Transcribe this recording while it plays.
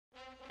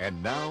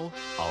And now,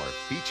 our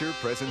feature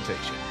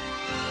presentation.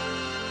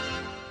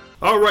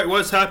 Alright,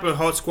 what's happening,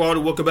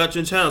 HawkSquad? Welcome back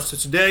to the channel. So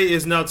today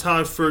is now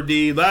time for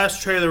the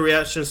last trailer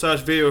reaction /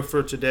 video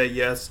for today.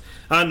 Yes,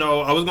 I know,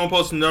 I was going to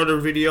post another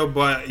video,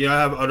 but I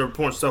have other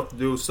important stuff to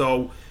do.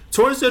 So,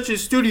 20th Century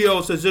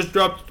Studios has just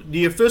dropped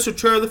the official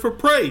trailer for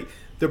Prey,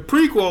 the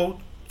prequel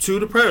to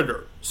The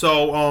Predator.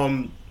 So, I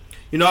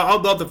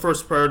love the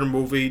first Predator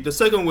movie. The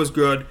second one was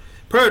good.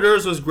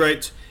 Predators was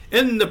great.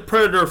 And The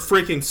Predator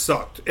freaking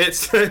sucked. It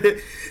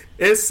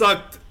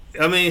sucked.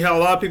 I mean, how a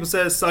lot of people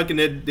said it sucked, and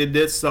it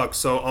did suck.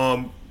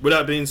 So, with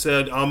that being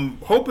said, I'm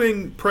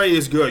hoping Prey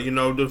is good.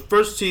 The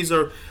first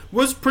teaser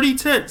was pretty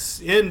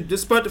tense, and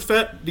despite the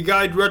fact the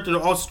guy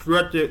also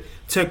directed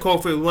 10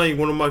 Cloverfield Lane,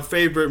 one of my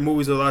favorite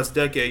movies of the last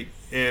decade,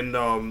 and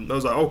I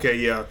was like, okay,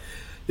 yeah,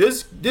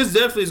 this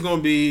definitely is going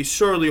to be,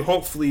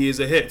 hopefully, is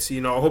a hit.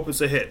 I hope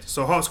it's a hit.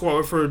 So, HawkSquad,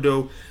 without further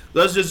ado,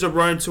 let's just jump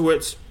right into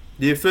it.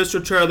 The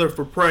official trailer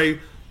for Prey.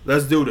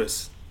 Let's do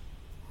this.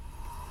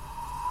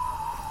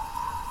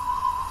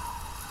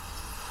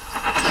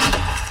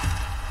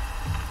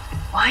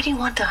 Why do you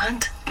want to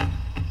hunt?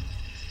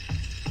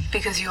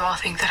 Because you all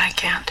think that I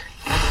can't.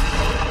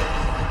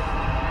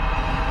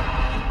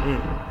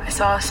 I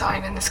saw a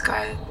sign in the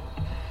sky.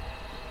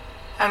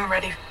 I'm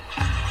ready.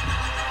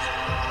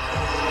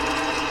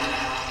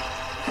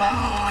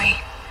 Muy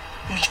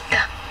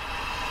bonita.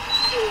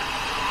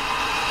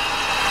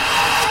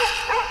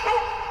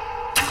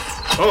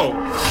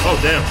 Oh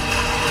damn.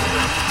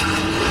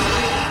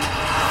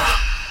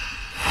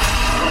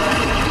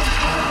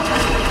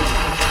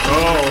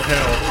 Oh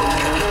hell.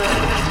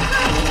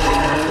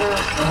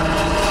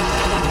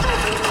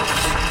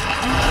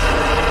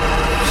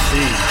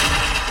 Jeez.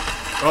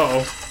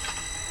 Uh-oh.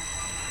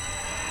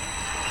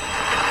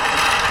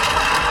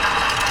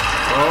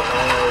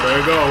 Uh-oh, there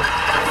you go.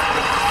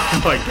 Oh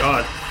my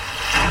god.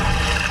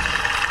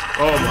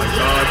 Oh my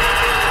god.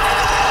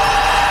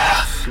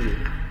 Shoot.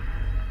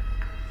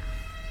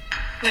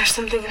 There's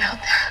something out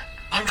there.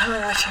 I'm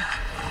coming with you.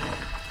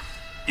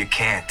 You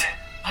can't.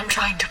 I'm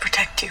trying to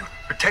protect you.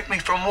 Protect me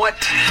from what?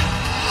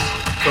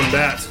 From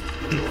that.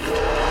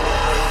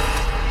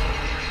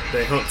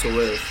 They hunt to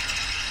live.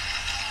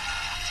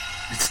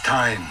 It's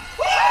time.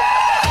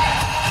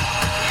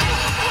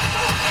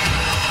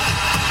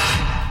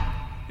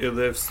 It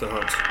lives to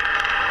hunt.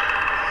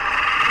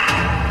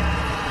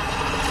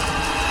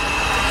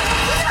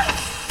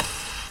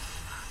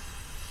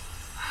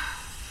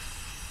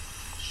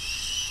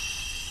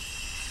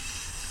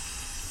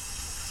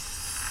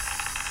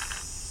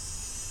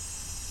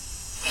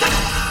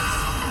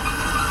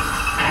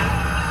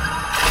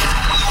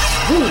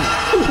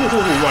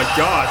 Oh my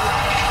god.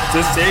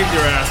 Just saved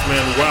your ass,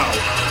 man. Wow.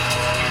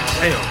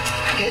 Damn.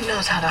 It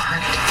knows how to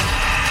hunt.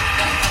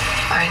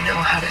 I know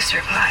how to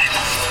survive.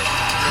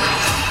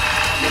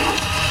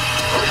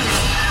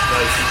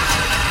 Nice.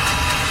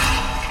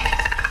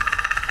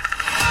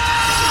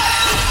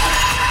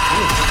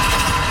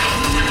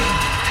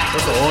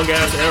 That's a long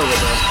ass arrow,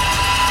 man.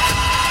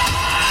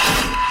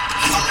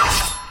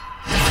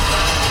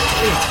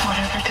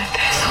 Whatever did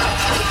this,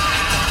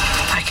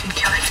 I can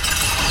kill it.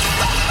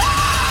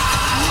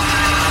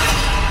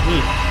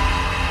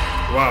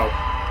 Wow.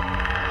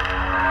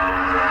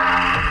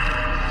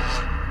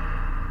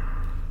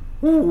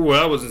 Ooh,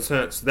 that was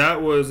intense.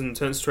 That was an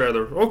intense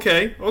trailer.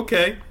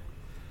 Okay.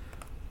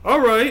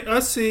 Alright, I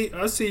see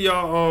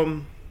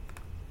y'all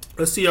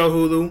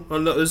Hulu. I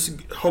know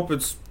hope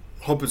it's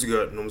good, you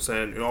know what I'm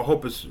saying?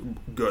 Hope it's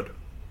good.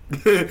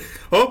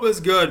 Hope it's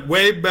good.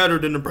 Way better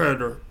than The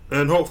Predator.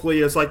 And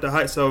hopefully it's like the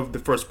heights of the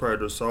first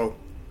Predator. So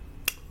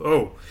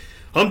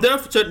I'm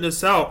definitely checking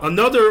this out.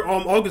 Another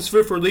August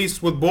 5th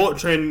release with Bullet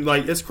Train.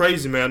 Like, it's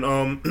crazy, man.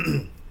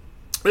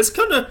 It's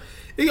kind of,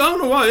 I don't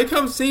know why, it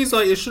kind of seems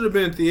like it should have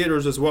been in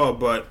theaters as well,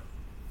 but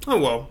oh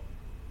well.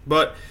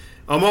 But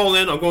I'm all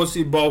in. I'm going to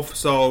see both,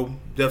 so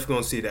definitely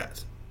going to see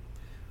that.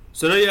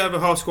 So there you have it,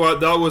 HawkSquad.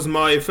 That was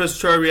my official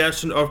trailer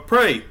reaction of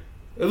Prey.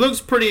 It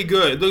looks pretty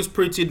good. It looks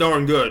pretty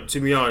darn good, to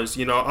be honest.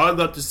 I'd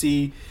love to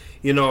see,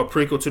 a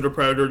prequel to The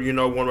Predator.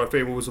 One of my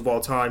favorite movies of all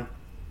time.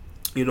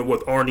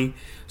 With Arnie.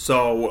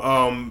 So,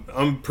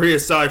 I'm pretty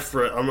excited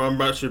for it.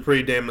 I'm actually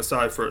pretty damn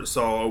excited for it.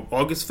 So,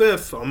 August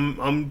 5th,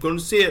 I'm going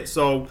to see it.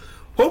 So,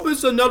 hope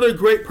it's another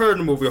great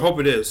Predator movie. I hope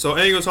it is. So,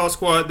 anyways,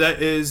 HawkSquad,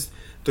 that is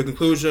the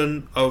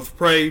conclusion of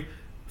Prey,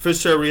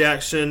 official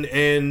reaction,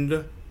 and,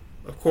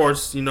 of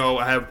course,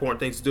 I have important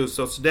things to do.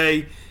 So,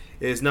 today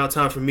is now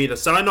time for me to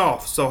sign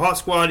off. So,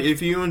 HawkSquad,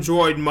 if you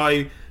enjoyed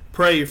my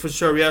Prey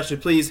official reaction,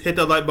 please hit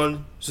that like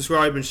button,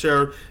 subscribe, and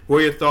share. What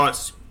are your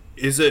thoughts?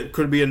 Could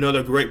it be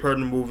another great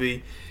Predator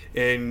movie?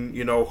 And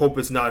hope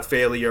it's not a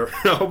failure.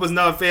 I hope it's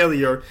not a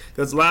failure,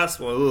 because last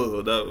one,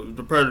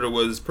 the Predator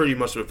was pretty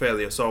much a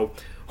failure. So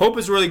hope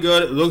it's really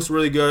good. It looks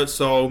really good.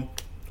 So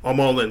I'm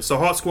all in. So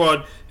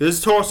HawkSquad, this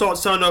is TaurusHawk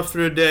signing off for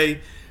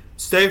today.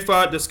 Stay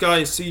fly at the sky,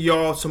 and see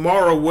y'all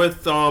tomorrow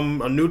with a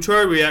new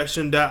trailer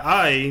reaction that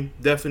I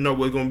definitely know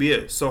what's gonna be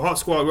it. So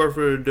HawkSquad, without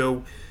further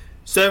ado,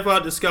 stay fly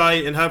at the sky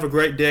and have a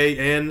great day,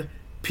 and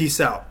peace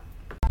out.